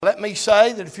Let me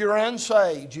say that if you're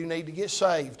unsaved, you need to get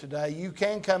saved today. You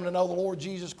can come to know the Lord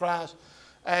Jesus Christ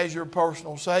as your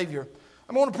personal Savior.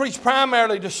 I'm going to preach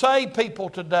primarily to saved people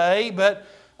today, but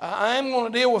I am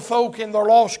going to deal with folk in their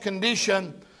lost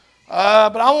condition.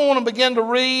 But I want to begin to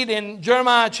read in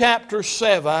Jeremiah chapter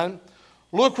 7.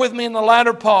 Look with me in the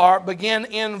latter part, begin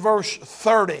in verse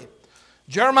 30.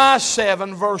 Jeremiah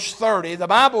 7 verse 30, the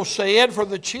Bible said, "For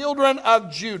the children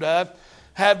of Judah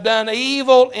have done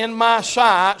evil in my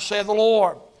sight, saith the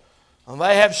Lord. And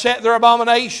they have set their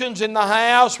abominations in the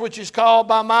house which is called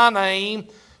by my name,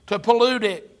 to pollute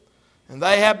it. And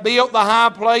they have built the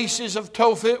high places of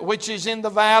Tophet, which is in the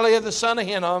valley of the son of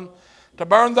Hinnom, to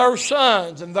burn their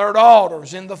sons and their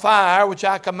daughters in the fire, which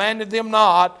I commanded them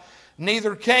not,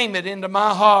 neither came it into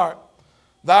my heart.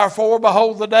 Therefore,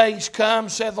 behold, the days come,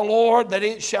 saith the Lord, that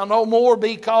it shall no more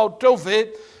be called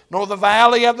Tophet, nor the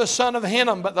valley of the son of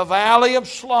Hinnom, but the valley of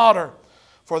slaughter.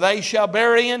 For they shall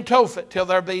bury in Tophet till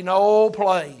there be no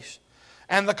place.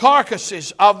 And the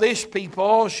carcasses of this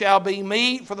people shall be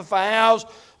meat for the fowls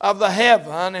of the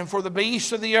heaven and for the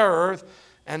beasts of the earth,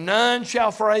 and none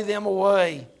shall fray them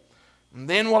away. And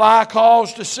then will I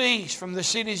cause to cease from the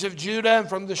cities of Judah and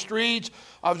from the streets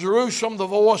of Jerusalem the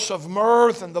voice of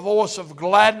mirth and the voice of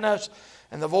gladness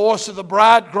and the voice of the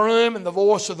bridegroom and the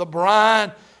voice of the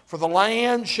bride, for the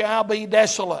land shall be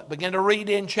desolate." Begin to read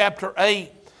in chapter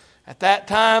 8. "At that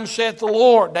time, saith the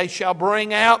Lord, they shall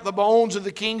bring out the bones of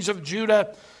the kings of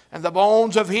Judah and the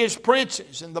bones of his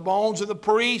princes and the bones of the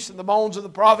priests and the bones of the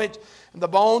prophets and the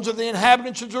bones of the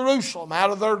inhabitants of Jerusalem out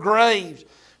of their graves.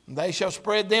 And they shall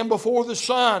spread them before the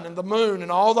sun and the moon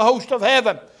and all the host of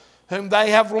heaven, whom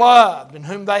they have loved and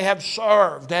whom they have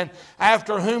served, and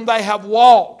after whom they have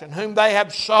walked and whom they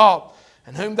have sought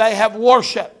and whom they have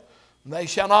worshipped. And they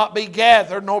shall not be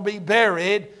gathered nor be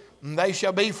buried, and they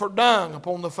shall be for dung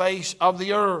upon the face of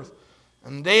the earth.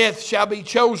 And death shall be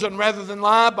chosen rather than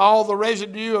life by all the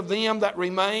residue of them that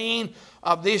remain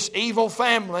of this evil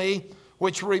family,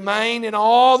 which remain in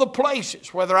all the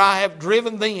places whither I have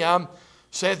driven them,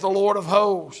 saith the Lord of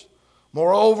hosts.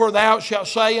 Moreover, thou shalt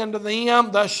say unto them,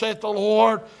 Thus saith the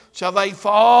Lord, shall they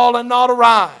fall and not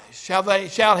arise?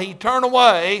 Shall he turn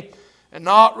away and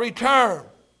not return?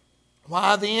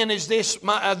 Why then is this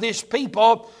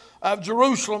people of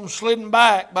Jerusalem slidden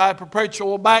back by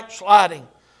perpetual backsliding?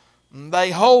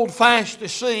 They hold fast to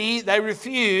see, they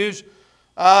refuse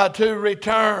to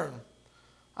return.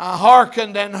 I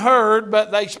hearkened and heard,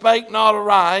 but they spake not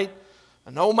aright.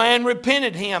 And no man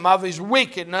repented him of his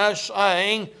wickedness,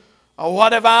 saying,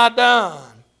 What have I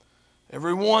done?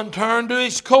 Every one turned to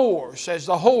his course, as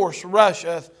the horse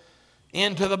rusheth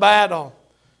into the battle.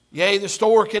 Yea, the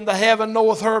stork in the heaven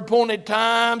knoweth her appointed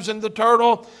times, and the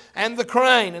turtle and the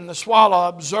crane and the swallow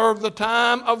observe the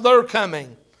time of their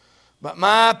coming. But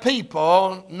my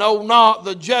people know not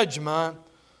the judgment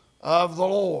of the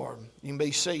Lord." You can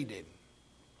be seated.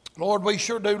 Lord, we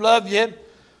sure do love you.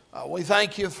 We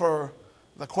thank you for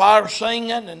the choir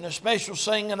singing and the special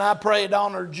singing. I pray it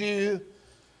honored you.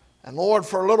 And Lord,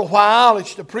 for a little while,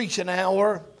 it's the preaching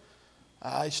hour.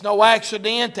 It's no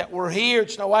accident that we're here.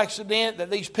 It's no accident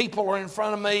that these people are in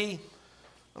front of me.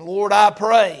 And Lord, I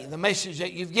pray the message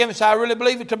that you've given us, I really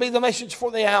believe it to be the message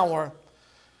for the hour.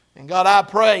 And God, I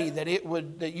pray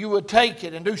that you would take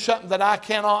it and do something that I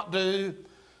cannot do,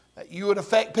 that you would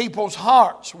affect people's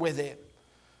hearts with it.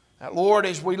 That Lord,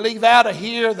 as we leave out of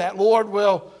here, that Lord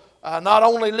will not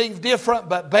only leave different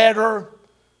but better.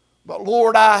 But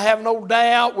Lord, I have no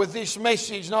doubt with this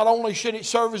message, not only should it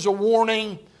serve as a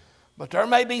warning, but there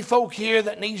may be folk here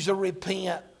that needs to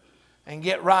repent and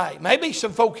get right. Maybe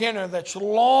some folk in here that's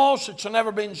lost, that's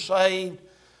never been saved.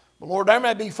 But Lord, there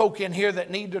may be folk in here that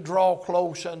need to draw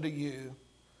close unto you.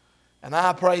 And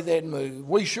I pray they'd move.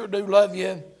 We sure do love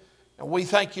you. And we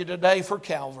thank you today for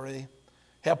Calvary.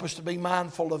 Help us to be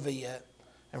mindful of it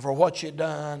and for what you've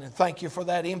done. And thank you for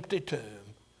that empty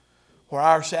tomb where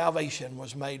our salvation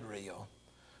was made real.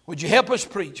 Would you help us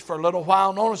preach for a little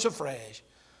while, known us afresh?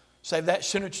 Save that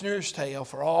sinner's nearest tale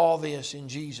for all this in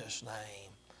Jesus'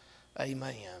 name.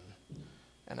 Amen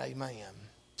and amen.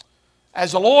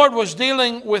 As the Lord was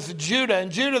dealing with Judah,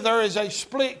 and Judah, there is a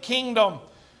split kingdom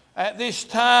at this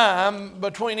time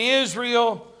between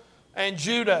Israel and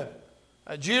Judah.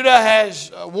 Judah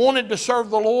has wanted to serve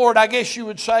the Lord, I guess you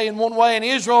would say, in one way, and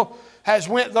Israel has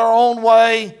went their own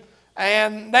way.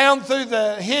 And down through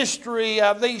the history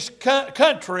of these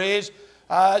countries,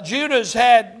 Judah's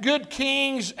had good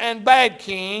kings and bad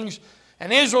kings,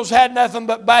 and Israel's had nothing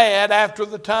but bad after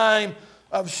the time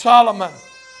of Solomon.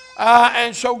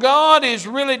 And so God is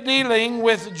really dealing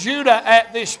with Judah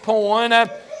at this point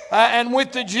and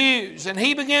with the Jews. And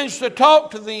He begins to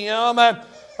talk to them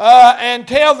and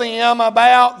tell them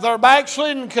about their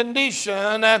backslidden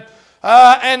condition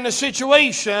and the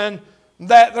situation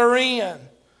that they're in.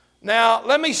 Now,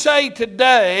 let me say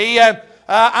today,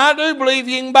 I do believe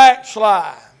you can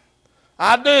backslide.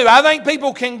 I do. I think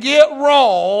people can get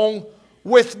wrong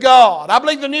with God. I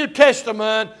believe the New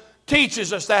Testament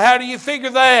teaches us that. How do you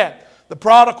figure that? The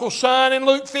prodigal son in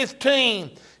Luke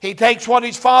 15. He takes what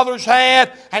his father's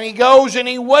had and he goes and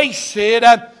he wastes it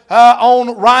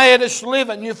on riotous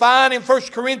living. You find in 1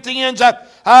 Corinthians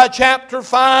chapter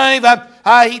 5,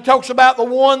 he talks about the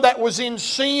one that was in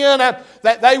sin,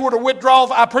 that they were to withdraw.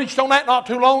 I preached on that not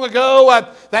too long ago,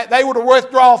 that they were to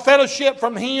withdraw fellowship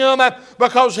from him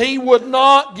because he would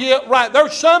not get right.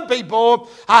 There's some people,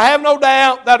 I have no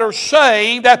doubt, that are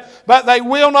saved, but they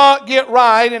will not get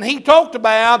right. And he talked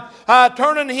about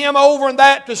turning him over and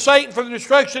that to Satan for the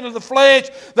destruction of the flesh,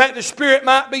 that the spirit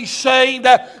might be saved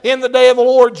in the day of the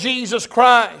Lord Jesus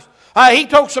Christ. He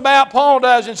talks about, Paul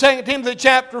does in 2 Timothy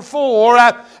chapter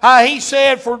 4, he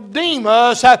said, "For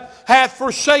Demas hath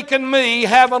forsaken me,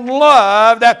 having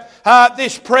loved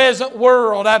this present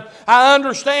world." I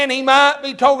understand he might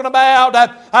be talking about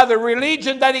the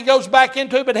religion that he goes back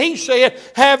into, but he said,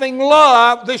 having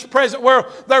loved this present world.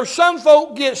 There's some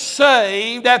folk get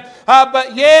saved,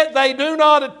 but yet they do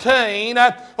not attain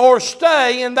or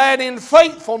stay in that in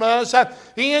faithfulness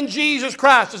in Jesus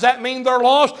Christ. Does that mean they're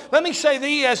lost? Let me say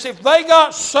this. If they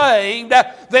got saved,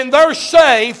 then they're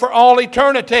saved for all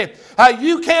eternity.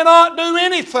 You cannot do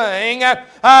anything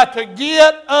to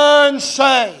get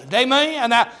unsaved.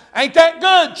 Amen? Ain't that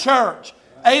good, church?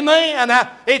 Amen.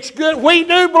 It's good. We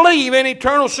do believe in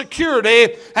eternal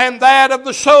security and that of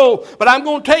the soul. But I'm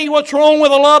going to tell you what's wrong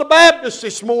with a lot of Baptists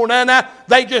this morning.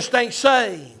 They just ain't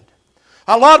saved.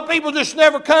 A lot of people just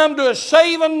never come to a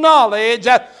saving knowledge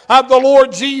of the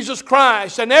Lord Jesus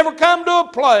Christ. They never come to a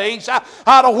place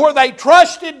where they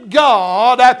trusted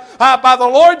God by the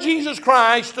Lord Jesus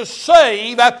Christ to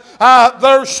save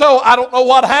their soul. I don't know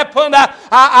what happened.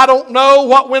 I don't know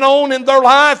what went on in their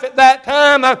life at that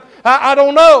time. I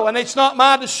don't know, and it's not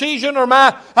my decision or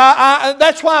my...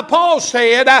 that's why Paul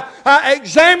said,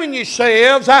 examine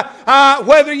yourselves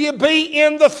whether you be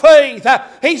in the faith.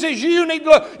 He says you need to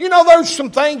look. You know, there's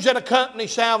some things that accompany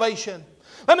salvation.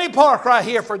 Let me park right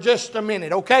here for just a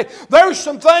minute, okay? There's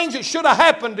some things that should have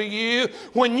happened to you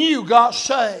when you got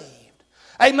saved.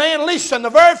 Amen. Listen, the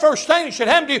very first thing that should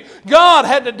happen to you, God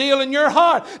had to deal in your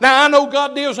heart. Now, I know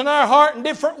God deals in our heart in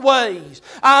different ways.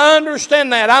 I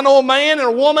understand that. I know a man and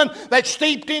a woman that's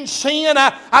steeped in sin.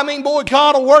 I mean, boy,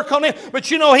 God will work on it. But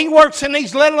you know, He works in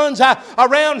these little ones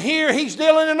around here. He's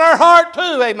dealing in our heart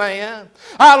too. Amen.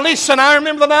 Listen, I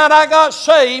remember the night I got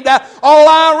saved. All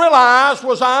I realized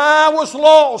was I was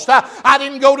lost. I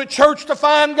didn't go to church to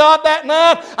find God that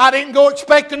night. I didn't go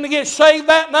expecting to get saved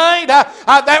that night.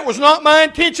 That was not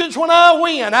my intentions when I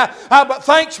went. But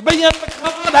thanks be unto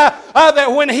God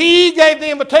that when He gave the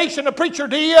invitation, the preacher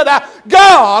did,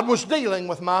 God was dealing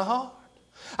with my heart.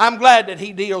 I'm glad that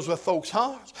He deals with folks'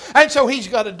 hearts. And so He's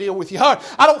got to deal with your heart.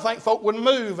 I don't think folk would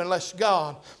move unless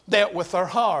God dealt with their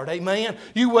heart. Amen.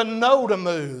 You wouldn't know to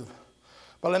move.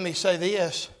 But let me say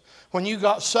this. When you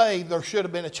got saved, there should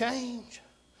have been a change.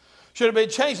 Should have been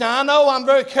changed. Now, I know I'm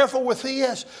very careful with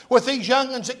this. With these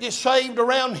young'uns that get saved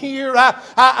around here,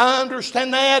 I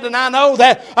understand that. And I know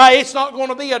that it's not going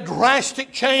to be a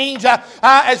drastic change.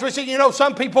 As we see, you know,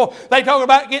 some people, they talk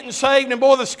about getting saved and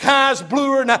boy, the sky's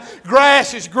bluer and the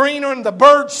grass is greener and the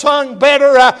birds sung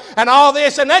better and all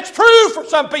this. And that's true for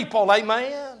some people.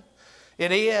 Amen.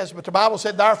 It is. But the Bible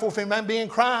said, therefore, if any man be in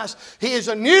Christ, he is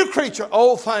a new creature.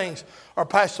 Old things are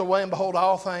passed away, and behold,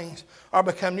 all things are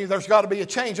become new. There's got to be a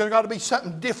change. There's got to be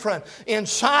something different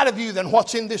inside of you than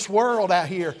what's in this world out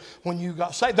here when you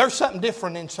got saved. There's something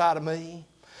different inside of me.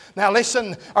 Now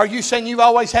listen, are you saying you've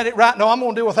always had it right? No, I'm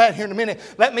going to deal with that here in a minute.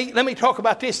 Let me talk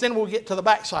about this, then we'll get to the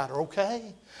backslider,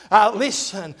 okay?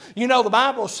 Listen, you know the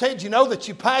Bible said, you know, that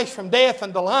you pass from death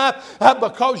unto life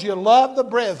because you love the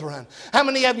brethren. How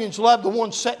many of you love the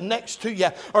one sitting next to you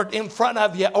or in front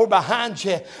of you or behind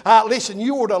you? Listen,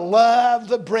 you are to love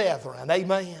the brethren.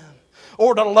 Amen.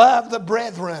 Or to love the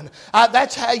brethren.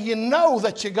 That's how you know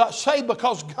that you got saved,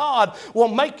 because God will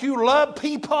make you love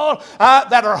people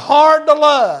that are hard to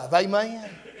love. Amen.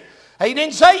 He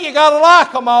didn't say you got to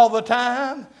like them all the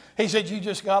time. He said you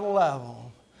just got to love them.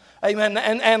 Amen.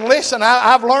 And listen,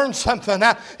 I've learned something.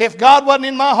 If God wasn't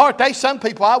in my heart, there's some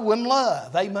people I wouldn't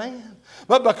love. Amen.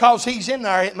 But because He's in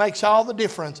there, it makes all the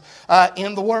difference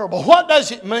in the world. But what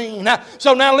does it mean?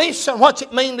 So now listen, what's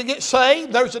it mean to get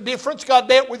saved? There's a difference. God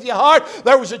dealt with your heart.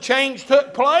 There was a change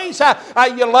took place.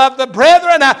 You love the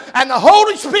brethren, and the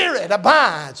Holy Spirit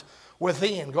abides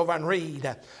within. Go over and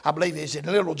read. I believe it's in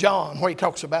Little John where he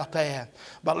talks about that.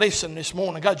 But listen this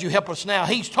morning. God, you help us now.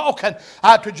 He's talking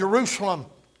out to Jerusalem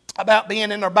about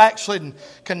being in their backslidden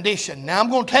condition. Now I'm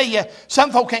going to tell you,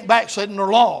 some folk ain't backslidden, they're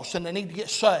lost and they need to get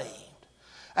saved.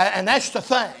 And that's the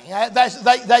thing.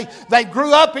 They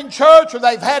grew up in church, or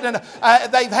they've had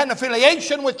an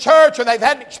affiliation with church, or they've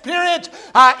had an experience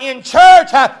in church,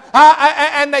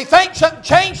 and they think something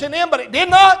changed in them, but it did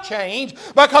not change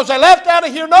because they left out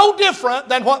of here no different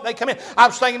than what they come in. I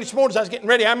was thinking this morning as I was getting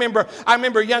ready. I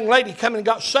remember a young lady coming and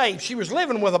got saved. She was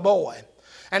living with a boy,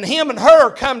 and him and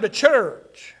her come to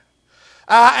church.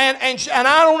 And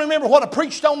I don't remember what I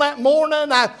preached on that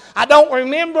morning. I don't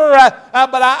remember, but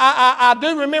I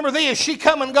do remember this. She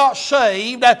come and got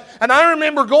saved. And I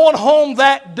remember going home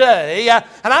that day. And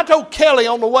I told Kelly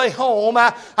on the way home,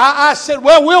 I said,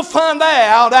 well, we'll find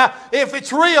out if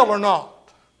it's real or not.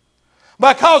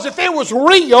 Because if it was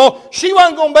real, she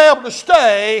wasn't going to be able to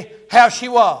stay how she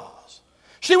was.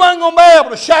 She wasn't going to be able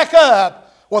to shack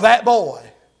up with that boy.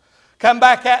 Come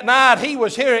back that night, he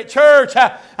was here at church.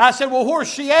 I said, well,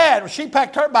 where's she at? Well, she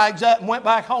packed her bags up and went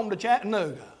back home to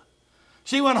Chattanooga.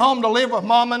 She went home to live with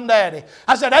Mom and Daddy.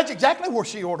 I said, that's exactly where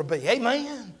she ought to be.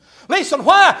 Amen. Listen,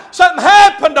 why? Something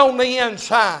happened on the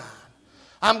inside.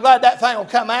 I'm glad that thing will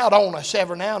come out on us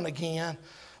every now and again.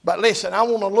 But listen, I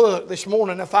want to look this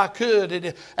morning, if I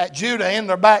could, at Judah in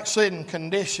their backslidden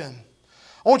condition.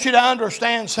 I want you to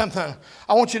understand something.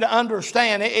 I want you to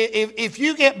understand. If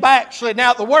you get backslid,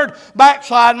 now the word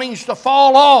backslide means to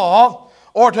fall off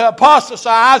or to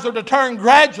apostatize or to turn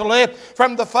gradually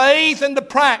from the faith and the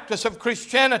practice of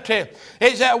Christianity.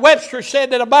 It's that Webster said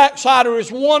that a backslider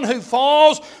is one who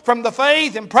falls from the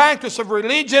faith and practice of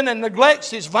religion and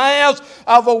neglects his vows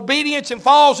of obedience and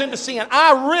falls into sin.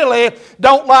 I really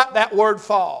don't like that word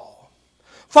fall.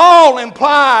 Fall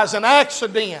implies an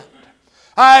accident.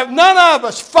 None of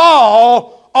us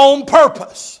fall on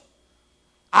purpose.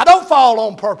 I don't fall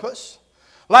on purpose.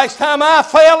 Last time I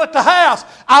fell at the house,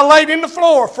 I laid in the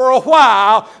floor for a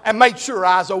while and made sure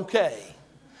I was okay.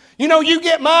 You know, you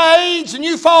get my age and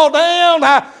you fall down,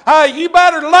 you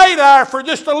better lay there for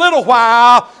just a little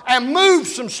while and move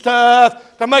some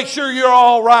stuff to make sure you're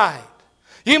all right.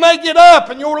 You may get up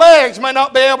and your legs may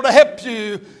not be able to help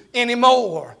you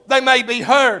anymore. They may be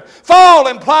hurt. Fall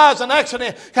implies an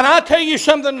accident. Can I tell you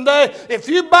something today? If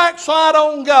you backslide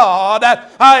on God,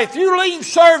 if you leave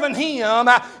serving Him,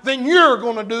 then you're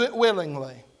going to do it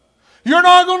willingly. You're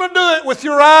not going to do it with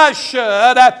your eyes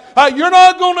shut. You're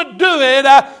not going to do it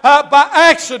by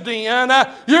accident.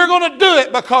 You're going to do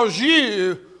it because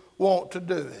you want to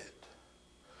do it.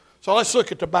 So let's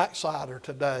look at the backslider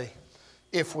today,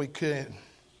 if we could.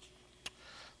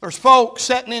 There's folks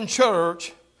sitting in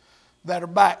church that are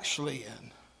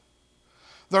backslidden.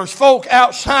 There's folk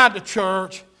outside the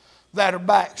church that are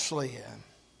backslidden.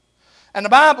 And the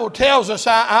Bible tells us,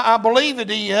 I believe it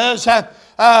is,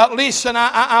 listen,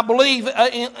 I believe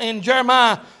in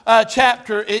Jeremiah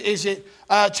chapter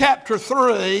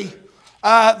 3,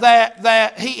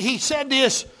 that he said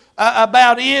this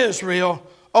about Israel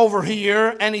over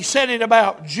here, and he said it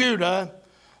about Judah.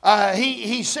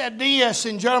 He said this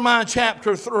in Jeremiah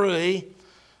chapter 3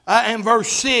 and verse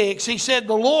 6. He said,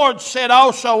 the Lord said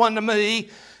also unto me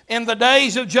in the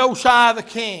days of Josiah the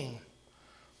king.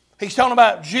 He's talking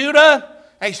about Judah,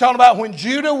 and he's talking about when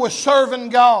Judah was serving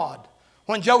God,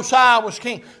 when Josiah was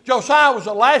king. Josiah was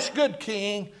the last good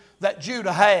king that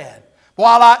Judah had. Boy,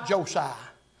 I like Josiah.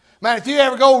 Man, if you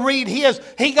ever go read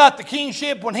he got the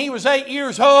kingship when he was 8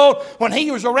 years old. When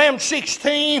he was around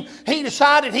 16, he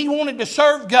decided he wanted to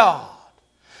serve God.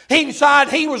 He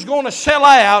decided he was going to sell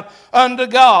out unto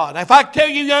God. If I tell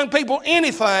you young people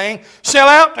anything, sell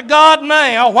out to God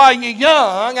now while you're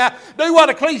young. Do what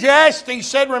Ecclesiastes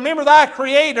said, remember thy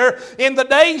Creator in the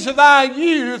days of thy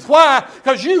youth. Why?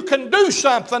 Because you can do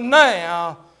something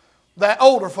now that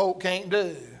older folk can't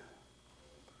do.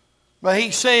 But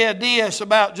he said this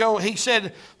about Joe. He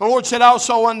said, the Lord said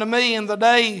also unto me in the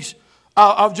days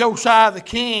of Josiah the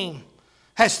king,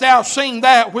 hast thou seen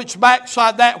that which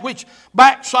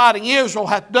backsliding Israel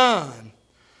hath done?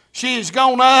 She's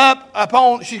gone up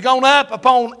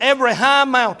upon every high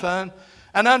mountain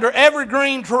and under every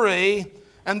green tree,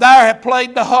 and there hath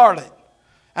played the harlot.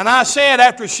 And I said,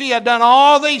 after she had done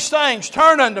all these things,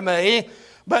 turn unto me,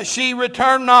 but she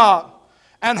returned not.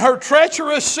 And her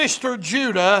treacherous sister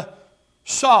Judah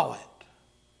saw it.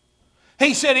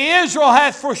 He said, Israel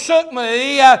hath forsook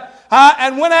me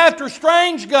and went after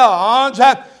strange gods.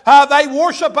 They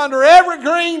worship under every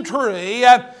green tree.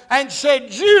 And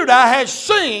said, Judah has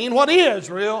seen what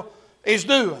Israel is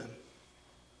doing.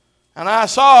 And I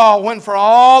saw when for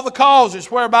all the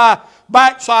causes whereby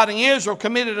backsliding Israel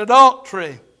committed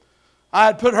adultery, I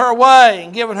had put her away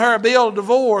and given her a bill of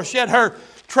divorce. Yet her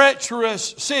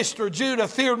treacherous sister Judah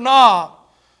feared not,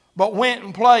 but went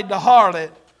and played the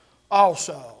harlot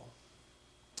also.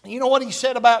 You know what he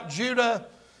said about Judah?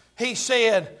 He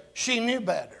said she knew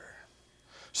better.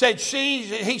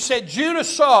 He said Judah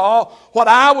saw what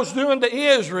I was doing to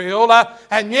Israel,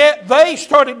 and yet they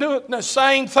started doing the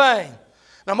same thing.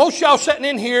 Now most of y'all sitting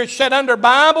in here sat under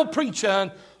Bible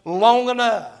preaching long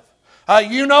enough.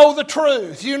 You know the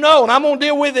truth. You know, and I'm going to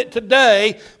deal with it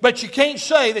today, but you can't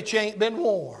say that you ain't been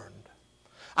warned.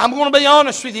 I'm going to be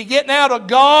honest with you. Getting out of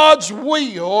God's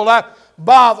will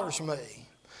bothers me.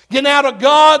 Getting out of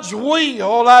God's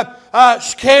will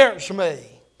scares me.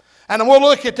 And we'll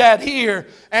look at that here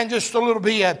in just a little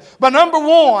bit. But number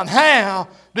one, how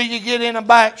do you get in a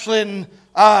backslidden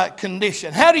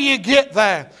condition? How do you get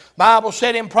there? The Bible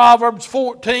said in Proverbs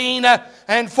 14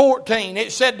 and 14,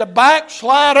 it said, the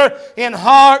backslider in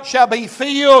heart shall be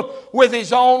filled with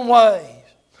his own ways.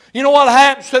 You know what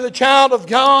happens to the child of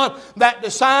God that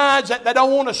decides that they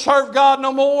don't want to serve God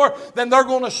no more? Then they're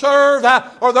going to serve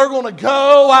or they're going to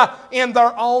go in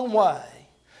their own way.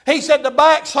 He said the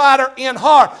backslider in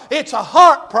heart. It's a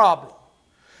heart problem.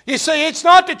 You see, it's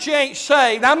not that you ain't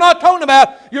saved. I'm not talking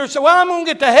about you're saying, well, I'm going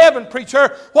to get to heaven,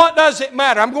 preacher. What does it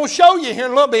matter? I'm going to show you here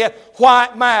in a little bit why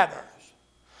it matters.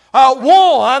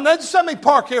 Let me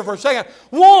park here for a second.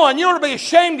 One, you ought to be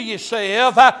ashamed of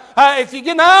yourself. I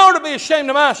ought to be ashamed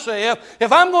of myself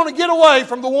if I'm going to get away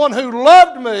from the one who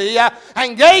loved me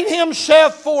and gave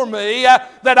himself for me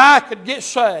that I could get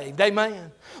saved. Amen.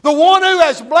 The one who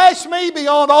has blessed me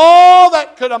beyond all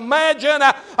that could imagine.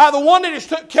 The one that has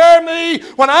took care of me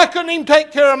when I couldn't even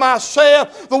take care of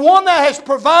myself. The one that has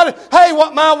provided. Hey,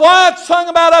 what my wife sung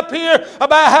about up here,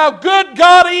 about how good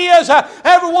God is.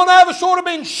 Every one of us sort of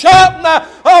been shouting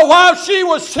while she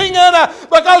was singing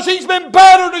because He's been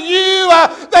better to you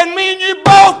than me and you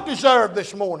both deserve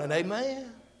this morning.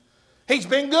 Amen. He's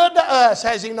been good to us,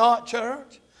 has He not,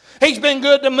 church? He's been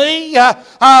good to me.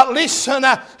 Listen,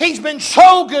 He's been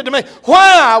so good to me.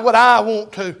 Why would I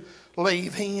want to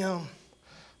leave Him?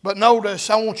 But notice,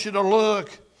 I want you to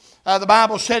look. The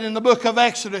Bible said in the book of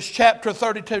Exodus chapter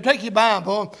 32. Take your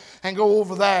Bible and go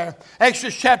over there.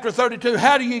 Exodus chapter 32.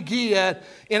 How do you get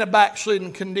in a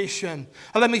backslidden condition?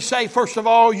 Let me say, first of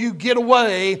all, you get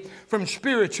away from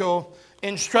spiritual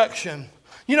instruction.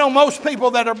 You know, most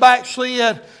people that are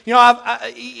backslid,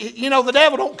 the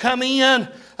devil don't come in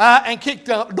and kick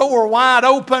the door wide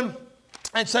open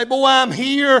and say, boy, I'm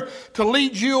here to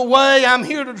lead you away. I'm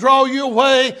here to draw you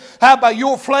away by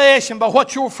your flesh and by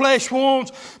what your flesh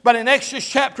wants. But in Exodus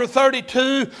chapter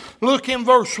 32, look in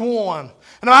verse 1. And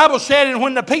the Bible said, and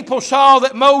when the people saw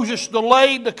that Moses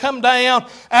delayed to come down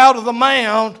out of the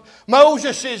mount,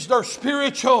 Moses is their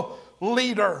spiritual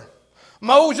leader.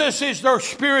 Moses is their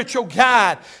spiritual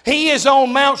guide. He is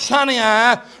on Mount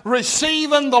Sinai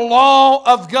receiving the law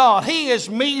of God. He is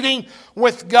meeting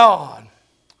with God.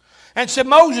 And said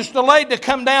Moses delayed to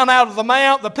come down out of the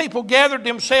mount. The people gathered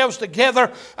themselves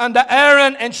together unto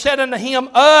Aaron and said unto him,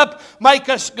 up, make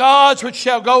us gods which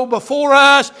shall go before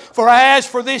us. For as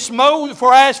for this Moses,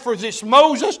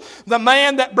 the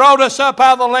man that brought us up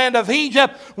out of the land of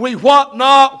Egypt, we wot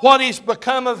not what is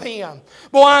become of him.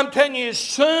 Boy, I'm telling you, as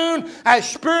soon as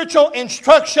spiritual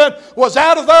instruction was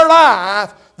out of their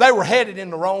life, they were headed in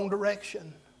the wrong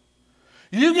direction.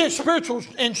 You get spiritual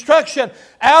instruction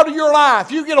out of your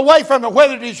life. You get away from it,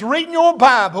 whether it is reading your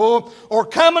Bible or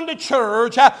coming to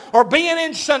church or being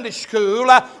in Sunday school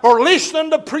or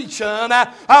listening to preaching.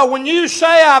 When you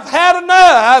say, I've had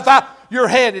enough, you're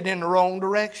headed in the wrong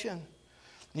direction.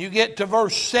 You get to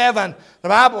verse 7. The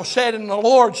Bible said, and the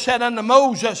Lord said unto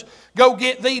Moses, go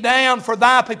get thee down for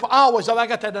thy people. I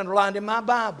got that underlined in my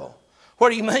Bible. What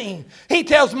do you mean? He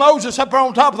tells Moses up there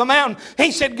on top of the mountain,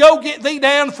 he said, go get thee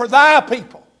down for thy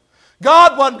people.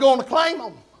 God wasn't going to claim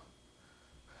them.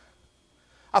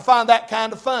 I find that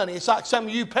kind of funny. It's like some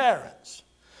of you parents.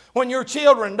 When your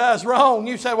children does wrong,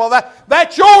 you say, well,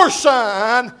 that's your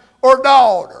son or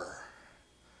daughter.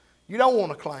 You don't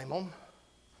want to claim them.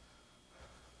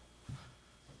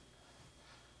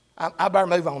 I better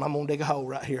move on. I'm going to dig a hole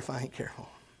right here if I ain't careful.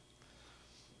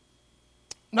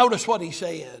 Notice what he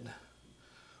said.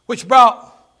 Which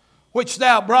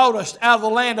thou broughtest out of the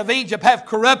land of Egypt have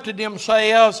corrupted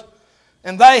themselves,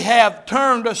 and they have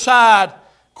turned aside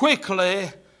quickly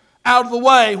out of the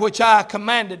way which I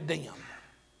commanded them.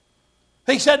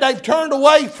 He said they've turned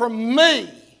away from me.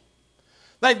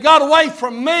 They've got away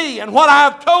from me and what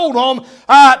I've told them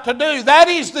to do. That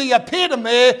is the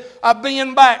epitome of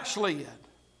being backslid.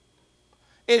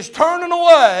 is turning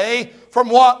away from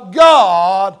what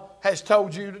God has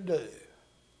told you to do.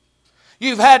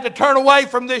 You've had to turn away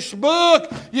from this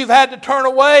book. You've had to turn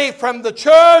away from the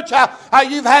church.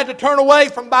 You've had to turn away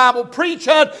from Bible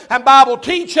preaching and Bible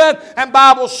teaching and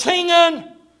Bible singing.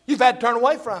 You've had to turn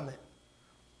away from it.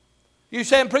 You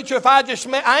saying, preacher,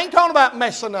 I ain't talking about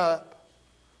messing up.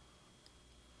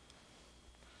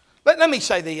 Let me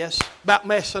say this about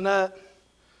messing up.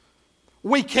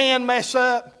 We can mess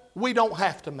up. We don't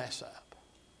have to mess up.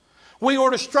 We ought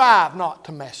to strive not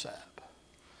to mess up.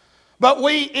 But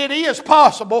it is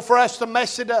possible for us to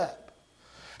mess it up.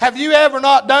 Have you ever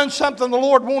not done something the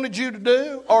Lord wanted you to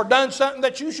do, or done something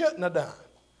that you shouldn't have done?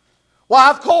 Why,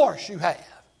 of course you have.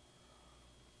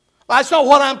 That's not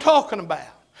what I'm talking about.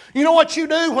 You know what you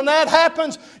do when that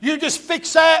happens? You just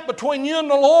fix that between you and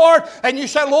the Lord, and you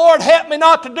say, Lord, help me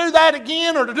not to do that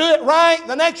again, or to do it right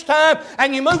the next time,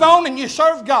 and you move on and you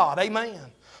serve God. Amen.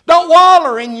 Don't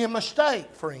wallow in your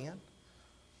mistake, friend.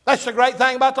 That's the great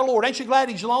thing about the Lord. Ain't you glad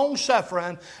He's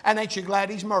long-suffering, and ain't you glad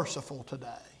He's merciful today?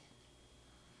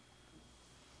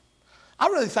 I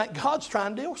really think God's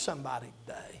trying to deal with somebody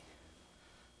today.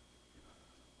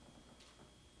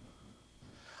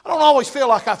 I don't always feel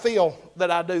like I feel that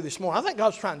I do this morning. I think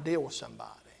God's trying to deal with somebody.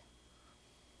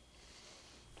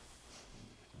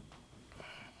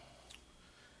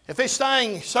 If this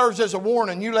thing serves as a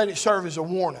warning, you let it serve as a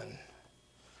warning.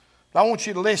 But I want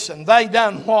you to listen. They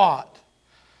done what?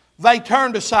 They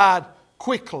turned aside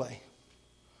quickly.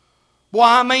 Well,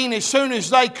 I mean, as soon as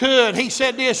they could. He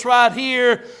said this right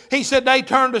here. He said they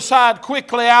turned aside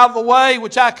quickly out of the way,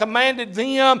 which I commanded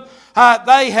them.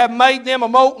 They have made them a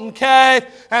molten calf,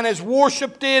 and has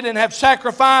worshipped it, and have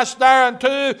sacrificed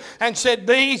thereunto, and said,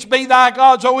 These be thy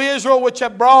gods, O Israel, which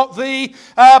have brought thee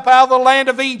up out of the land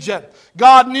of Egypt.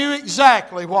 God knew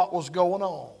exactly what was going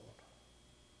on.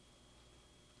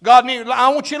 God knew. I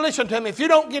want you to listen to me. If you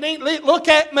don't get any, look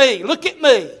at me. Look at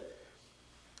me.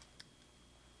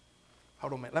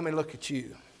 Hold on a minute. Let me look at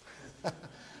you.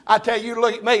 I tell you to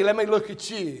look at me. Let me look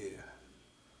at you.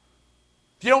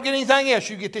 If you don't get anything else,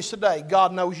 you get this today.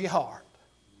 God knows your heart.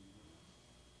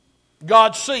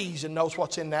 God sees and knows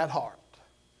what's in that heart.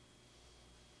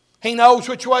 He knows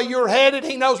which way you're headed.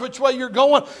 He knows which way you're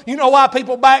going. You know why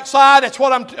people backslide? That's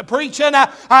what I'm preaching.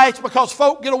 It's because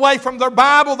folk get away from their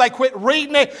Bible. They quit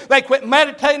reading it. They quit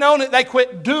meditating on it. They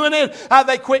quit doing it.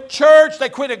 They quit church. They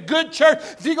quit a good church.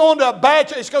 If you're going to a bad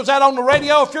church, this goes out on the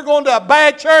radio. If you're going to a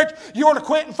bad church, you ought to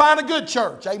quit and find a good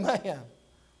church. Amen.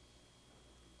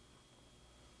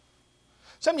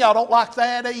 Some of y'all don't like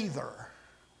that either.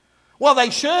 Well,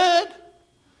 they should.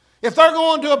 If they're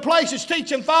going to a place that's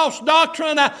teaching false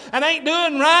doctrine and ain't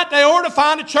doing right, they ought to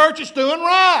find a church that's doing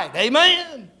right.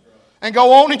 Amen. And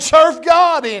go on and serve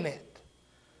God in it.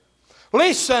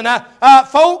 Listen,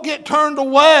 folk get turned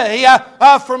away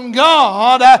from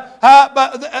God,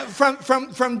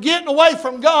 from getting away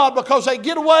from God because they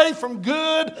get away from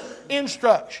good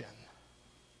instruction.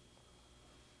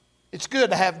 It's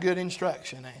good to have good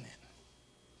instruction, ain't it?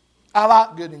 I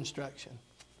like good instruction.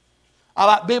 I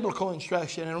like biblical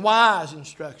instruction and wise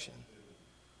instruction.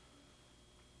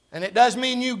 And it does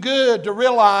mean you good to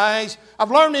realize,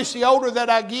 I've learned this the older that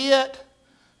I get,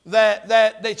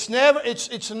 that it's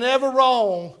never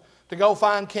wrong to go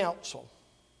find counsel.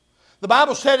 The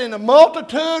Bible said in a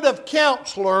multitude of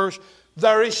counselors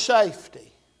there is safety.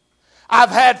 I've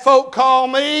had folk call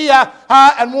me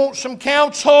and want some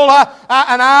counsel,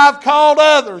 and I've called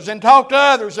others and talked to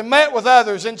others and met with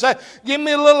others and said, give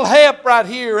me a little help right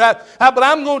here. But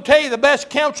I'm going to tell you the best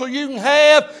counsel you can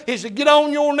have is to get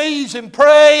on your knees and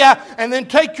pray and then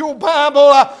take your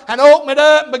Bible and open it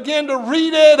up and begin to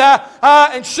read it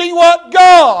and see what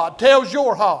God tells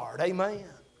your heart. Amen.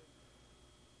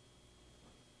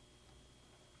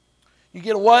 You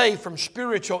get away from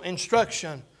spiritual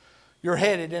instruction, you're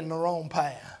headed in the wrong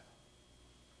path.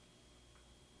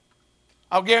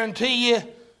 I'll guarantee you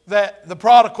that the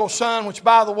prodigal son, which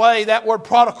by the way, that word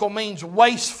prodigal means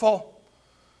wasteful,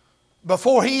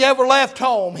 before he ever left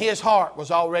home, his heart was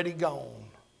already gone.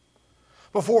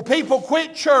 Before people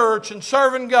quit church and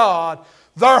serving God,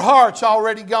 their heart's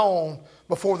already gone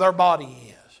before their body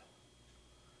is.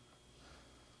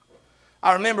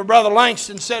 I remember Brother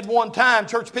Langston said one time,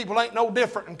 church people ain't no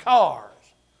different than cars.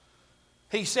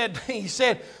 He said,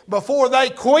 before they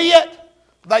quit,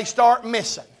 they start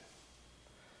missing.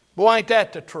 Boy, ain't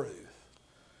that the truth.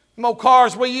 Them old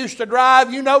cars we used to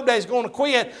drive, you know they's going to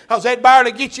quit because they'd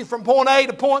barely get you from point A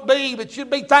to point B, but you'd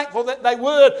be thankful that they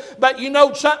would. But you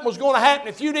know something was going to happen.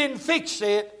 If you didn't fix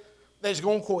it, they's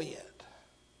going to quit.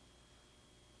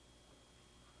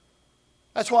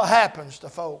 That's what happens to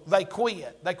folk. They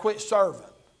quit. They quit serving.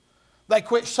 They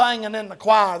quit singing in the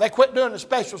choir. They quit doing the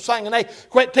special singing. They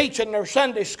quit teaching their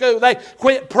Sunday school. They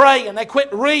quit praying. They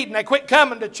quit reading. They quit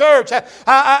coming to church.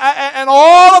 And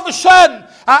all of a sudden,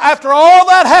 after all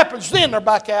that happens, then they're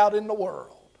back out in the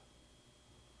world.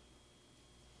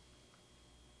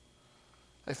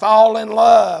 They fall in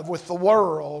love with the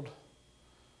world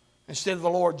instead of the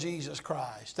Lord Jesus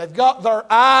Christ. They've got their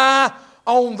eye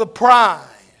on the prize.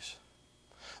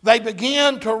 They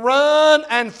begin to run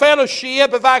and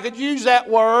fellowship, if I could use that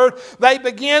word. They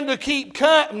begin to keep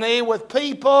company with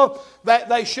people that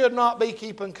they should not be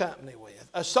keeping company with.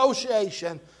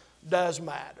 Association does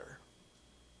matter.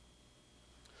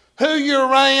 Who you're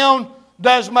around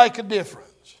does make a difference.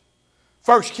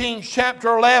 1 Kings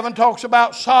chapter 11 talks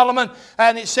about Solomon,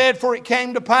 and it said, "For it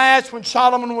came to pass when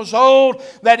Solomon was old,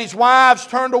 that his wives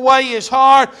turned away his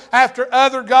heart after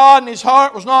other God, and his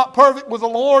heart was not perfect with the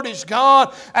Lord his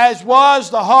God, as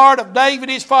was the heart of David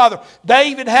his father."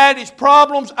 David had his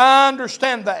problems, I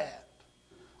understand that.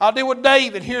 I'll deal with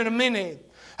David here in a minute.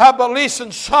 But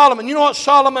listen, Solomon, you know what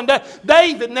Solomon did?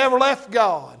 David never left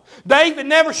God. David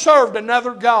never served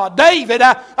another god. David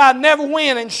I never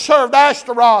went and served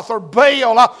Ashtaroth or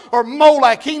Baal or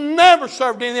Molech. He never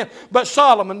served any of them, but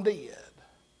Solomon did.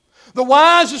 The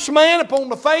wisest man upon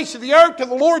the face of the earth to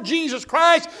the Lord Jesus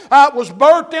Christ was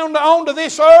birthed onto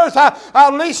this earth.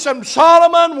 Listen,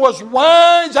 Solomon was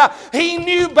wise. He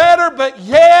knew better, but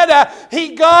yet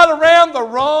he got around the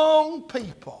wrong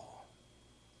people.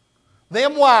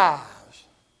 Them wives.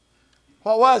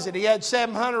 What was it? He had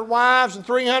 700 wives and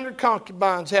 300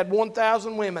 concubines. Had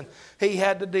 1,000 women he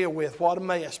had to deal with. What a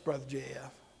mess, Brother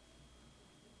Jeff.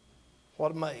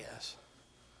 What a mess.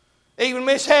 Even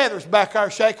Miss Heather's back there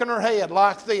shaking her head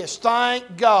like this.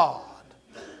 Thank God.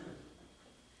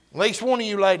 At least one of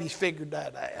you ladies figured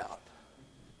that out.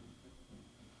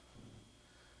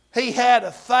 He had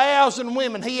 1,000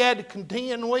 women he had to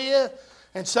contend with,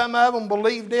 and some of them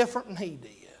believed different than he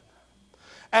did.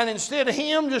 And instead of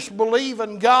him just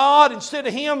believing God, instead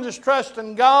of him just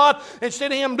trusting God,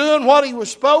 instead of him doing what he was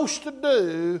supposed to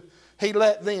do, he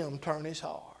let them turn his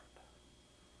heart.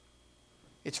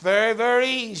 It's very, very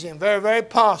easy and very, very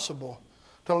possible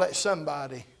to let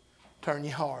somebody turn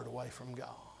your heart away from God.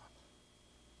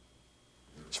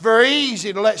 It's very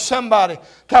easy to let somebody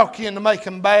talk you into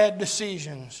making bad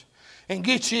decisions and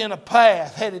get you in a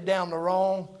path headed down the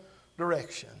wrong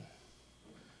direction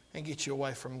and get you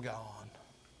away from God.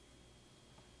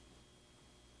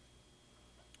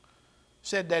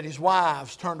 Said that his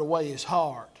wives turned away his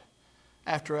heart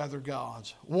after other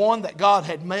gods. One that God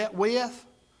had met with,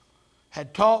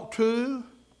 had talked to,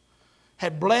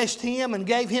 had blessed him and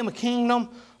gave him a kingdom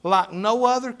like no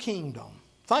other kingdom.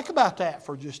 Think about that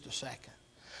for just a second.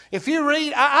 If you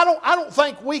read, I don't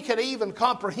think we could even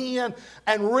comprehend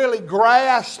and really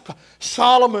grasp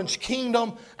Solomon's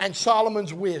kingdom and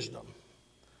Solomon's wisdom.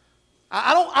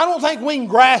 I don't think we can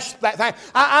grasp that thing.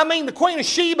 I mean, the Queen of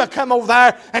Sheba come over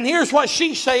there, and here's what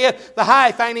she said. The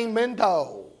half ain't even been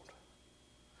told.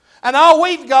 And all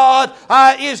we've got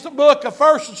is the book of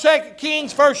 1st and 2nd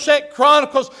Kings, 1st, 2nd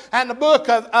Chronicles, and the book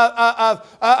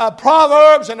of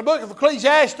Proverbs, and the book of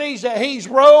Ecclesiastes that he's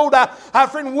wrote.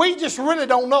 Friend, we just really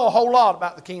don't know a whole lot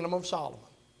about the kingdom of Solomon.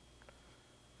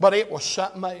 But it was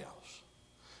something else.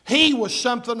 He was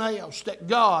something else that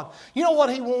God, you know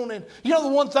what he wanted? You know the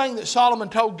one thing that Solomon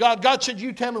told God? God said,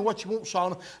 "You tell me what you want,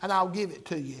 Solomon, and I'll give it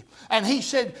to you." And he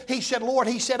said, "Lord,"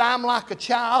 he said, "I'm like a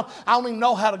child. I don't even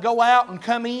know how to go out and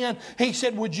come in." He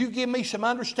said, "Would you give me some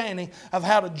understanding of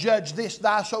how to judge this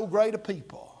thy so great a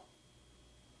people?"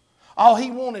 All he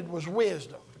wanted was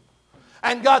wisdom.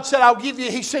 And God said, "I'll give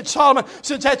you," he said, "Solomon,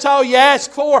 since that's all you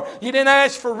asked for, you didn't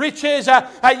ask for riches,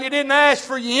 you didn't ask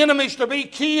for your enemies to be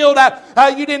killed,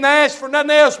 you didn't ask for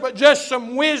nothing else but just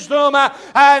some wisdom."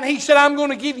 And he said, "I'm going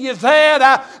to give you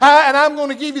that, and I'm going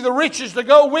to give you the riches to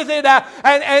go with it."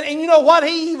 And you know what?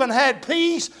 He even had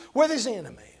peace with his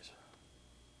enemies.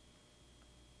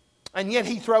 And yet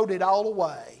he throwed it all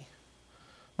away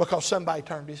because somebody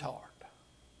turned his heart.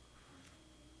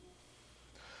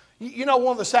 You know,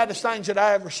 one of the saddest things that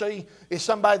I ever see is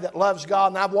somebody that loves God,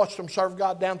 and I've watched them serve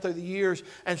God down through the years,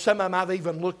 and some of them I've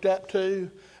even looked up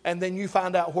to, and then you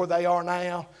find out where they are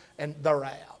now, and they're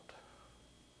out.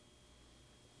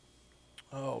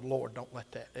 Oh, Lord, don't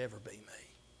let that ever be me.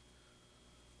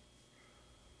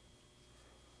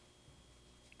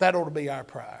 That ought to be our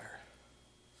prayer.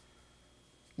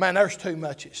 Man, there's too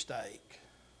much at stake.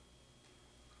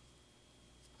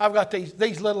 I've got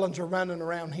these little ones are running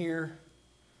around here.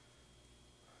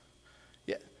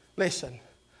 Listen,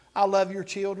 I love your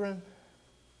children.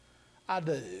 I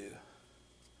do.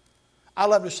 I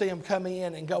love to see them come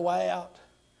in and go out.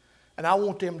 And I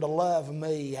want them to love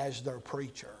me as their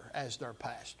preacher, as their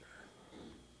pastor.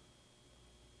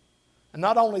 And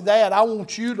not only that, I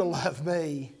want you to love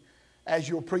me as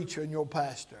your preacher and your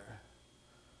pastor.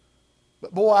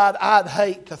 But boy, I'd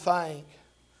hate to think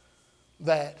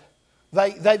that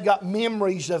they've got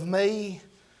memories of me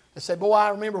and say, boy, I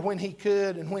remember when he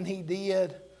could and when he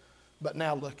did, but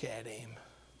now look at him.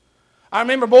 I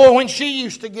remember, boy, when she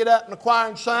used to get up in the choir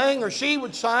and sing, or she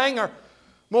would sing, or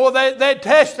boy, they'd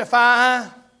testify.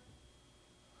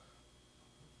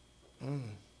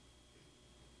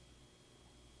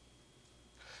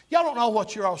 Y'all don't know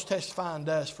what your all's testifying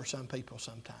does for some people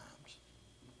sometimes.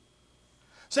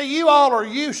 See, you all are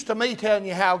used to me telling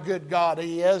you how good God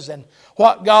is and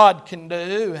what God can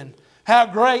do and how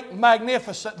great and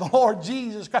magnificent the Lord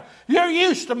Jesus Christ. You're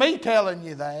used to me telling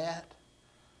you that.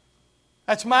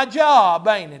 That's my job,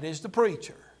 ain't it, as the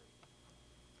preacher.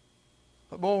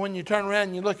 But boy, when you turn around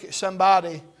and you look at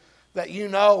somebody that you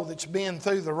know that's been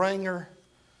through the ringer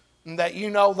and that you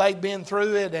know they've been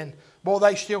through it, and boy,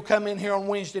 they still come in here on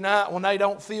Wednesday night when they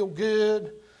don't feel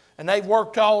good and they've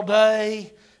worked all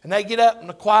day. And they get up in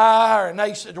the choir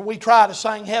and we try to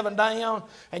sing Heaven Down,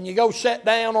 and you go sit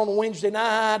down on a Wednesday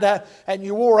night and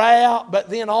you wore out, but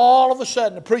then all of a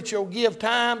sudden the preacher will give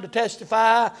time to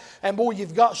testify, and boy,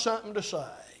 you've got something to say.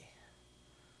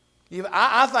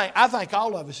 I think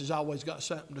all of us has always got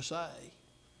something to say.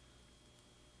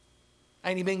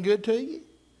 Ain't he been good to you?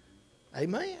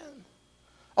 Amen.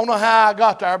 I don't know how I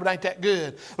got there, but ain't that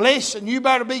good. Listen, you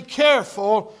better be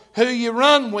careful who you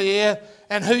run with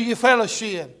and who you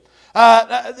fellowship.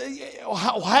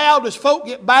 How does folk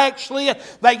get backslid?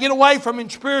 They get away from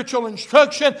spiritual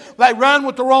instruction. They run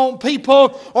with the wrong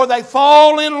people, or they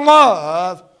fall in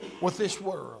love with this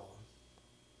world.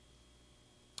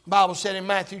 The Bible said in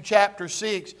Matthew chapter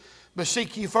 6, "But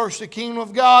seek ye first the kingdom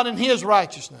of God and His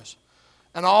righteousness,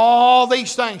 and all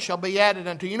these things shall be added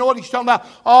unto you." You know what he's talking about?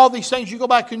 All these things. You go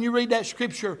back and you read that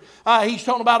scripture. He's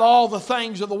talking about all the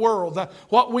things of the world.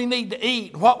 What we need to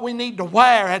eat, what we need to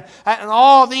wear, and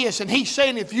all this. And he's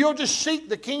saying if you'll just seek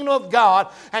the kingdom of God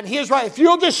and His right, if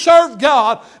you'll just serve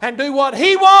God and do what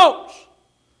He wants,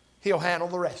 He'll handle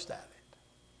the rest of it.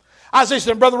 I was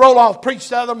listening to Brother Roloff preach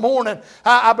the other morning.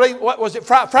 I believe, what was it,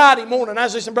 Friday morning. I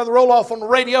was listening to Brother Roloff on the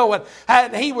radio,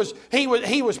 and he was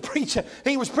preaching.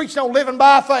 He was preaching on living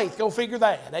by faith. Go figure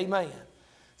that. Amen.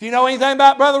 If you know anything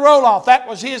about Brother Roloff, that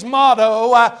was his motto.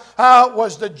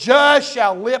 Was the just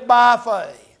shall live by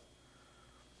faith.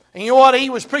 And you know what he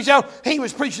was preaching on? He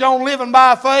was preaching on living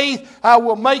by faith.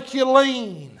 Will make you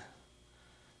lean.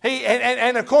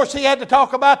 And of course he had to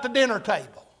talk about the dinner table.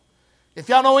 If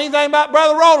y'all know anything about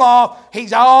Brother Roloff,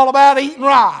 he's all about eating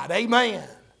right. Amen.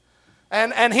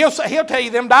 And he'll tell you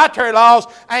them dietary laws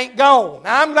ain't gone.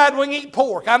 Now, I'm glad we can eat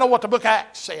pork. I know what the book of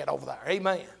Acts said over there.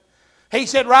 Amen. He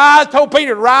said, told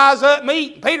Peter to rise up and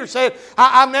eat. And Peter said,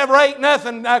 I've never ate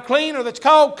nothing cleaner that's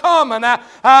called common,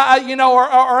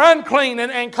 or unclean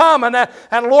and common. And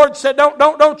the Lord said,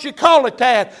 don't you call it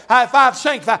that if I've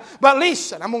sanctified. But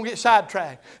listen, I'm going to get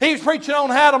sidetracked. He was preaching on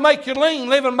how to make you lean,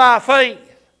 living by faith.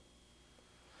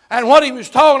 And what he was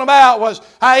talking about was,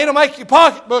 it'll make your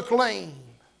pocketbook lean.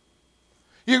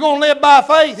 You're going to live by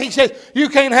faith. He says, you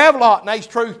can't have a lot, and there's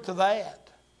truth to that.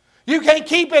 You can't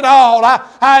keep it all.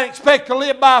 I expect to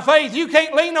live by faith. You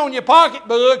can't lean on your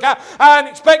pocketbook. I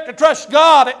expect to trust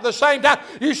God at the same time.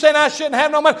 You said I shouldn't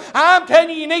have no money. I'm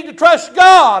telling you, you need to trust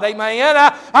God,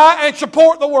 amen, and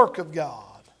support the work of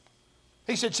God.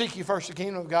 He said, seek ye first the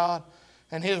kingdom of God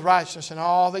and His righteousness, and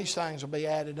all these things will be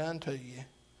added unto you.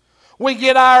 We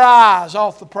get our eyes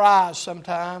off the prize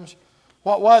sometimes.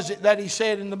 What was it that he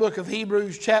said in the book of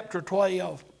Hebrews chapter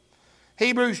 12?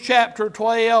 Hebrews chapter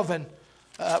 12 and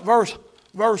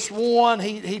verse 1,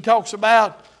 he talks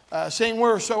about seeing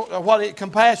what it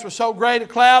compassed with so great a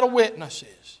cloud of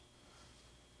witnesses.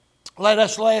 Let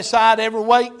us lay aside every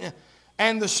weight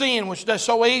and the sin which does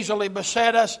so easily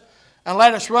beset us, and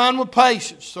let us run with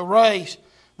patience the race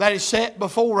that is set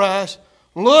before us,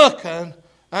 looking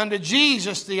unto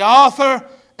Jesus, the author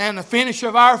and the finisher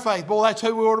of our faith. Boy, that's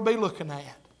who we ought to be looking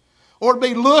at. Ought to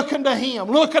be looking to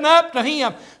Him, looking up to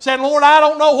Him, saying, Lord, I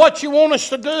don't know what you want us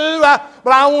to do, but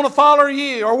I want to follow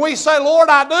you. Or we say, Lord,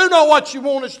 I do know what you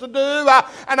want us to do,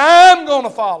 and I'm going to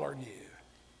follow you.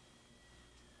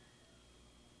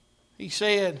 He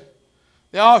said,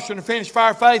 the author and the finisher of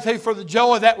our faith, who for the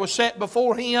joy that was set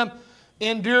before Him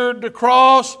endured the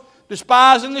cross,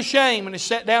 despising the shame, and is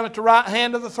set down at the right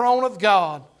hand of the throne of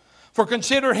God. For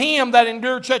consider Him that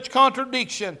endured such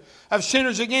contradiction of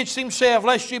sinners against Himself,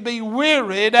 lest you be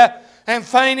wearied and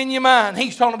faint in your mind.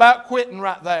 He's talking about quitting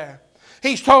right there.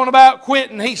 He's talking about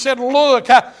quitting. He said, look,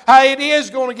 it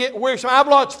is going to get wearisome. I've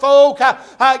watched folk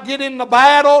get in the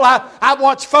battle. I've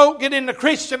watched folk get in the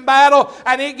Christian battle,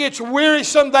 and it gets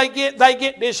wearisome. They get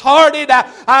disheartened.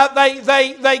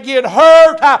 They get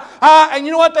hurt. And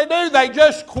you know what they do? They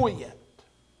just quit.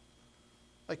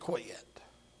 They quit.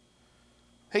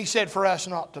 He said for us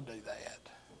not to do that.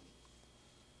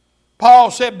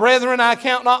 Paul said, brethren, I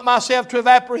count not myself to have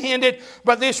apprehended,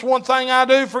 but this one thing I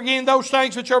do, forgetting those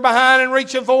things which are behind and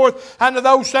reaching forth unto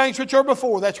those things which are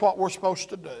before. That's what we're supposed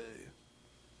to do.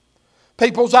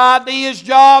 People's ideas,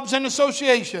 jobs, and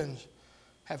associations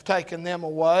have taken them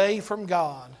away from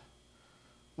God.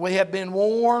 We have been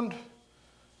warned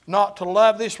not to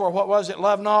love this world. What was it?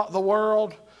 Love not the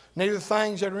world, neither the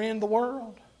things that are in the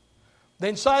world.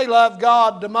 Then say, love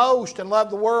God the most and love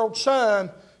the world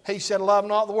some. He said, love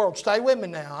not the world. Stay with me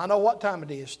now. I know what time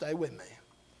it is. Stay with me.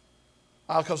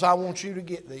 Because I want you to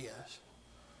get this.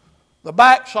 The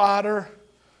backslider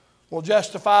will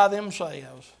justify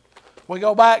themselves. We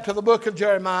go back to the book of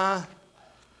Jeremiah.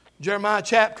 Jeremiah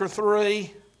chapter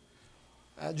 3.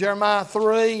 Jeremiah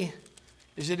 3.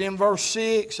 Is it in verse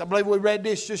 6? I believe we read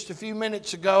this just a few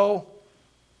minutes ago.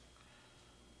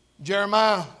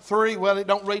 Jeremiah 3. Well, it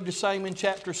don't read the same in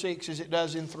chapter 6 as it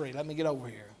does in 3. Let me get over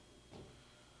here.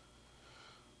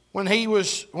 When he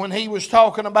was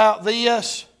talking about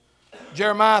this,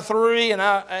 Jeremiah 3,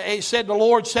 and it said, the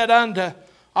Lord said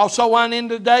also in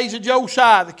the days of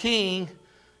Josiah the king,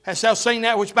 hast thou seen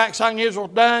that which backsliding Israel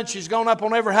done? She's gone up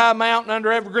on every high mountain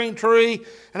under every green tree,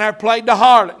 and have played the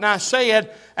harlot. And I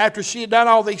said, after she had done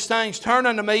all these things, turn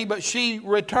unto me, but she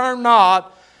returned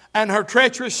not, and her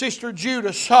treacherous sister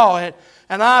Judah saw it.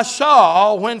 And I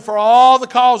saw, when for all the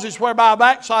causes whereby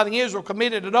backsliding Israel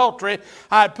committed adultery,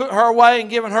 I had put her away and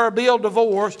given her a bill of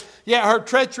divorce. Yet her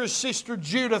treacherous sister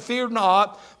Judah feared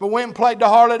not, but went and played the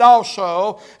harlot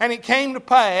also. And it came to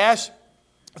pass,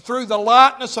 through the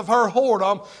lightness of her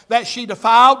whoredom, that she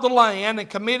defiled the land and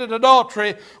committed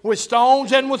adultery with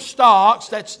stones and with stocks,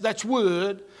 that's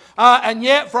wood. And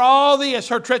yet for all this,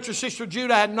 her treacherous sister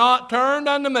Judah had not turned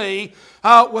unto me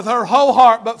with her whole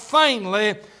heart, but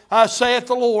feignedly, saith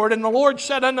the Lord. And the Lord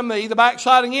said unto me, the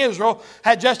backsliding Israel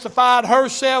had justified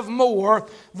herself more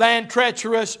than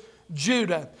treacherous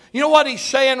Judah. You know what he's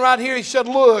saying right here? He said,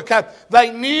 look,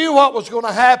 they knew what was going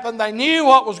to happen. They knew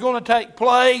what was going to take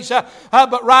place.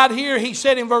 But right here he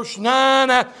said in verse 9,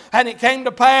 and it came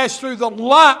to pass through the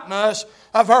likeness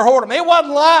of her whoredom. It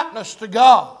wasn't likeness to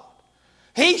God.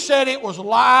 He said it was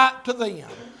light to them.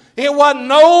 It wasn't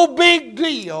no big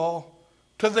deal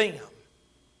to them.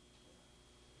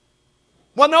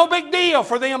 Wasn't no big deal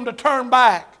for them to turn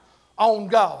back on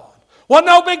God. Wasn't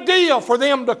no big deal for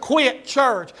them to quit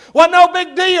church. Wasn't no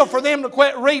big deal for them to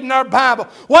quit reading their Bible.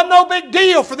 Wasn't no big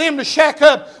deal for them to shack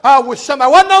up with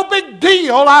somebody. Wasn't no big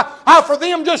deal for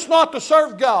them just not to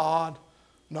serve God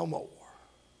no more.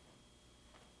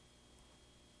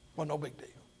 Wasn't no big deal.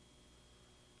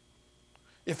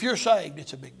 If you're saved,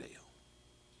 it's a big deal.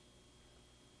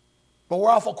 But we're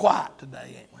awful quiet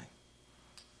today, ain't we?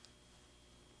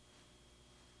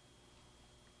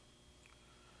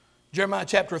 Jeremiah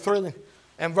chapter 3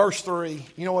 and verse 3.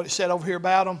 You know what it said over here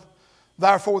about them?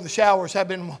 Therefore the showers have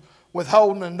been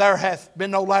withholden, and there hath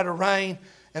been no latter rain,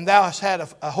 and thou hast had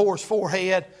a whore's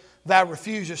forehead. Thou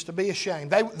refusest to be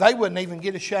ashamed. They wouldn't even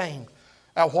get ashamed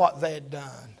of what they had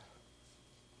done.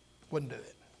 Wouldn't do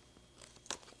it.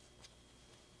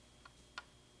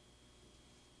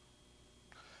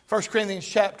 1 Corinthians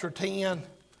chapter 10,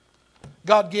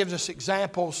 God gives us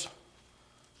examples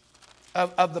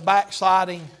of the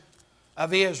backsliding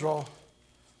of Israel.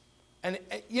 And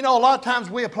you know, a lot of times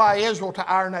we apply Israel to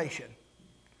our nation.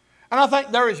 And I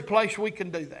think there is a place we can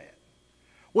do that.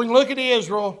 We can look at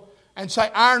Israel and say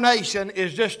our nation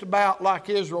is just about like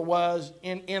Israel was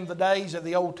in the days of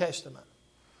the Old Testament.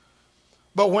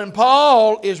 But when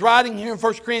Paul is writing here in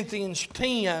 1 Corinthians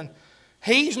 10,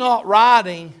 he's not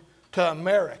writing to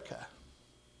America.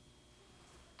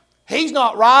 He's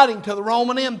not writing to the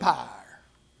Roman Empire.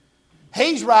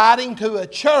 He's writing to a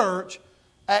church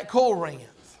at Corinth.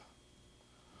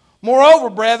 Moreover,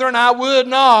 brethren, I would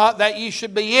not that ye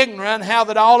should be ignorant how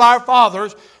that all our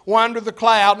fathers were under the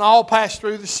cloud, and all passed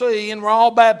through the sea, and were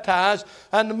all baptized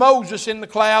unto Moses in the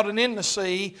cloud and in the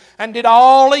sea, and did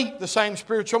all eat the same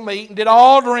spiritual meat, and did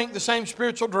all drink the same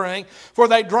spiritual drink, for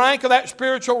they drank of that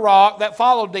spiritual rock that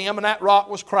followed them, and that rock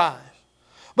was Christ.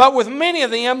 But with many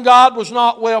of them God was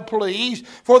not well pleased,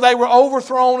 for they were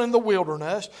overthrown in the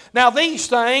wilderness. Now these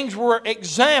things were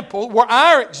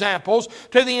our examples,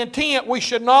 to the intent we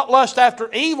should not lust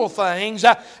after evil things,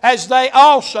 as they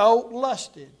also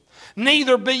lusted.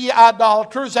 Neither be ye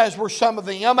idolaters, as were some of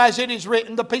them. As it is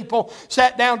written, the people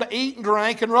sat down to eat and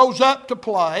drink and rose up to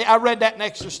play. I read that in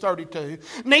Exodus 32.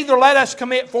 Neither let us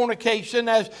commit fornication,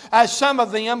 as some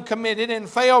of them committed, and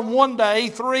fell in one day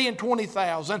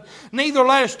 23,000. Neither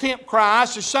let us tempt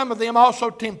Christ, as some of them also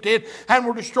tempted, and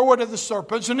were destroyed of the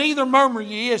serpents. And neither murmur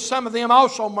ye, as some of them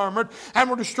also murmured, and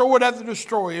were destroyed of the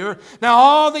destroyer. Now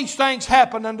all these things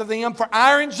happened unto them for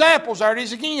our examples. There it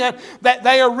is again, that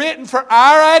they are written for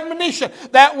our admonition.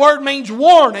 That word means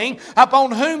warning,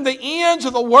 upon whom the ends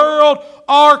of the world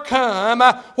are come.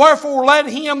 Wherefore let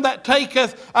him that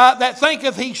thinketh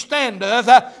he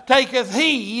standeth, take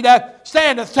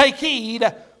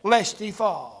heed, lest he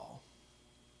fall.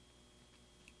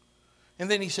 And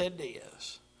then he said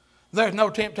this, there's no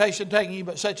temptation taking you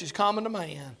but such as common to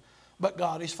man, but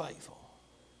God is faithful.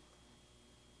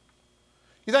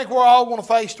 You think we're all going to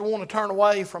face to want to turn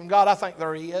away from God? I think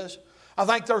there is. I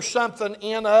think there's something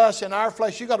in us, in our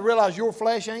flesh. You've got to realize your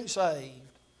flesh ain't saved.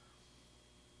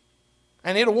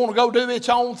 And it'll want to go do its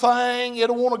own thing.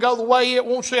 It'll want to go the way it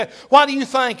wants to. Why do you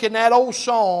think in that old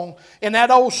song,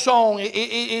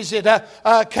 is it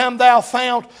come thou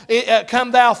fount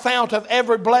of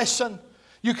every blessing?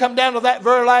 You come down to that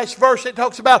very last verse, it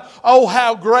talks about, oh,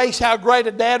 how great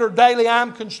a debtor daily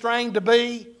I'm constrained to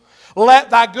be. Let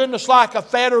thy goodness like a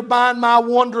fetter bind my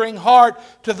wandering heart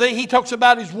to thee. He talks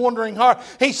about his wandering heart.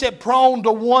 He said, prone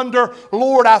to wander.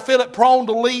 Lord, I feel it prone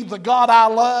to leave the God I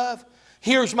love.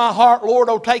 Here's my heart, Lord,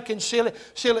 oh, take and seal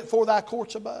it for thy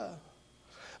courts above.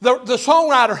 The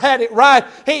songwriter had it right.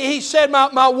 He said,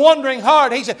 my wandering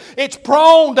heart, he said, it's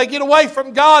prone to get away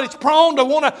from God. It's prone to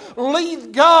want to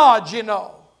leave God, you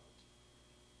know.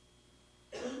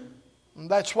 And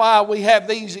that's why we have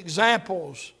these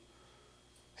examples.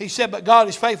 He said, but God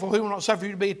is faithful, who will not suffer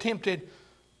you to be tempted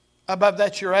above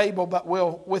that you're able, but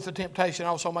will with the temptation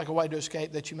also make a way to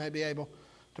escape that you may be able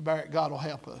to bear it. God will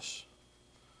help us.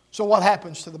 So what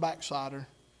happens to the backslider?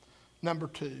 Number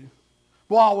 2.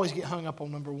 We'll always get hung up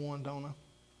on number 1, don't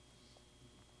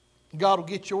I? God will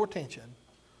get your attention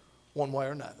one way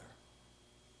or another.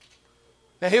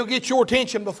 Now He'll get your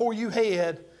attention before you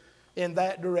head in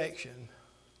that direction.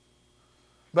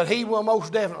 But He will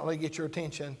most definitely get your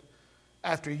attention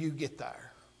after you get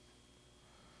there.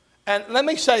 And let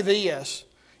me say this.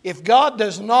 If God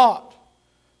does not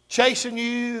chasten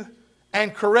you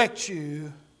and correct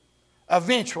you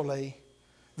eventually,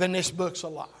 then this book's a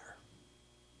liar.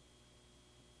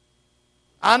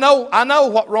 I know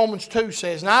what Romans 2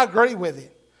 says, and I agree with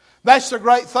it. That's the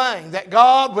great thing, that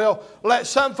God will let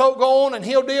some folk go on and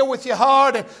He'll deal with you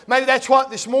hard. And maybe that's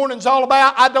what this morning's all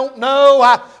about. I don't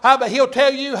know. But He'll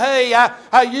tell you, hey,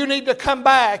 you need to come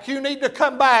back. You need to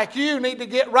come back. You need to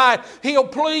get right. He'll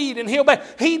plead and He'll beg.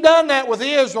 He done that with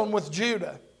Israel and with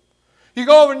Judah. You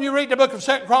go over and you read the book of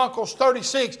 2 Chronicles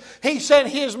 36. He sent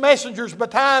His messengers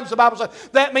betimes, the Bible says.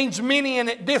 That means many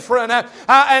and different.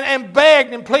 And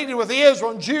begged and pleaded with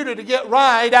Israel and Judah to get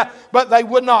right. But they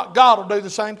would not. God will do the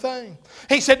same thing.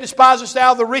 He said, despisest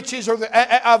thou the riches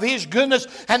of His goodness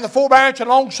and the forbearance and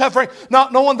long-suffering,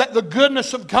 not knowing that the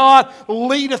goodness of God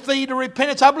leadeth thee to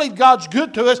repentance. I believe God's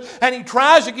good to us, and He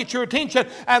tries to get your attention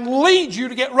and leads you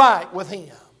to get right with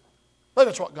Him. I believe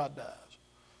that's what God does.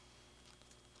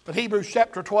 But Hebrews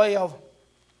chapter 12,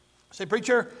 say,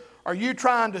 preacher, are you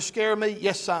trying to scare me?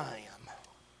 Yes, I am.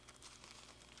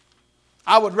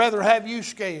 I would rather have you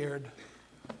scared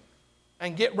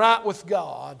and get right with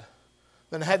God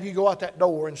than have you go out that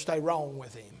door and stay wrong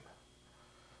with Him.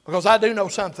 Because I do know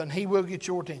something, He will get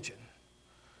your attention.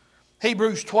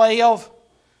 Hebrews 12,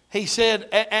 he said,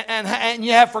 and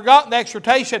you have forgotten the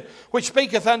exhortation which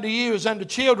speaketh unto you as unto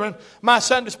children. My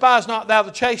son, despise not thou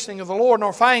the chastening of the Lord,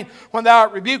 nor faint when thou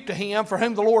art rebuked to him. For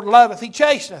whom the Lord loveth, He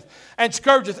chasteneth, and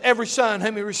scourgeth every son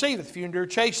whom He receiveth. If you endure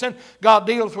chastening, God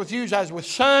dealeth with you as with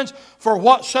sons. For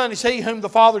what son is he whom the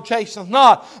Father chasteneth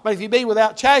not? But if you be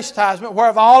without chastisement,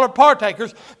 whereof all are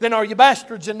partakers, then are you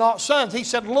bastards and not sons. He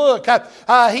said, look,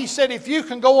 he said, if you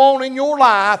can go on in your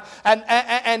life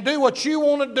and do what you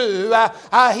want to do,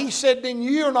 he said, then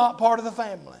you're not part of the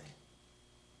family.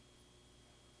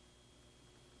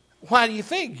 Why do you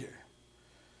figure?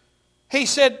 He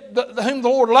said, whom the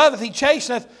Lord loveth, He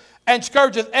chasteneth, and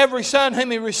scourgeth every son whom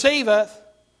He receiveth.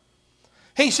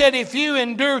 He said, if you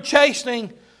endure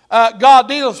chastening, God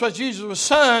dealeth with Jesus with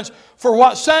sons. For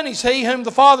what son is he whom the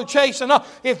Father chasteneth not?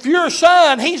 If you're a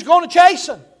son, He's going to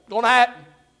chasten. It's going to happen.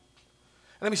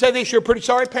 And let me say this, you're a pretty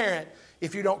sorry parent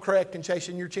if you don't correct and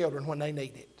chasten your children when they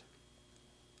need it.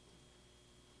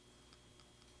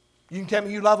 You can tell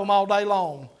me you love them all day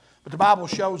long, but the Bible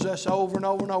shows us over and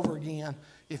over and over again,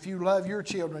 if you love your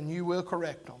children, you will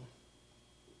correct them.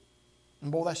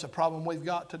 And boy, that's the problem we've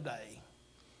got today.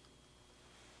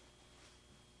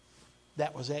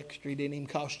 That was extra. It didn't even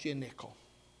cost you a nickel.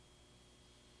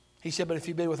 He said, but if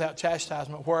you be without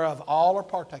chastisement, whereof all are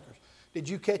partakers. Did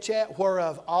you catch that?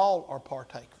 Whereof all are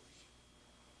partakers.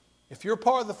 If you're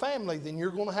part of the family, then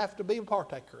you're going to have to be a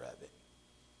partaker of it.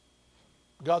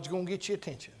 God's going to get your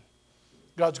attention.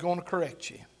 God's going to correct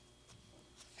you.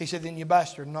 He said, then you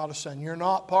bastard, not a son. You're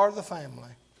not part of the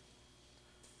family.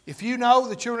 If you know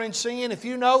that you're in sin, if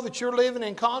you know that you're living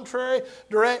in contrary,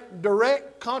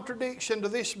 direct contradiction to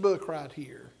this book right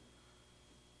here,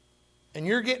 and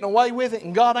you're getting away with it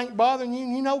and God ain't bothering you,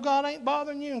 and you know God ain't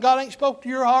bothering you, and God ain't spoke to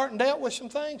your heart and dealt with some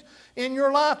things in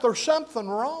your life, there's something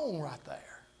wrong right there.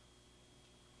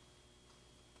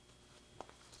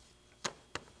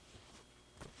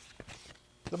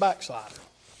 The backslider.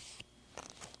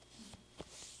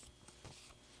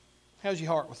 How's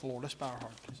your heart with the Lord? Let's bow our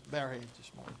hearts. Bow our heads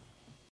this morning.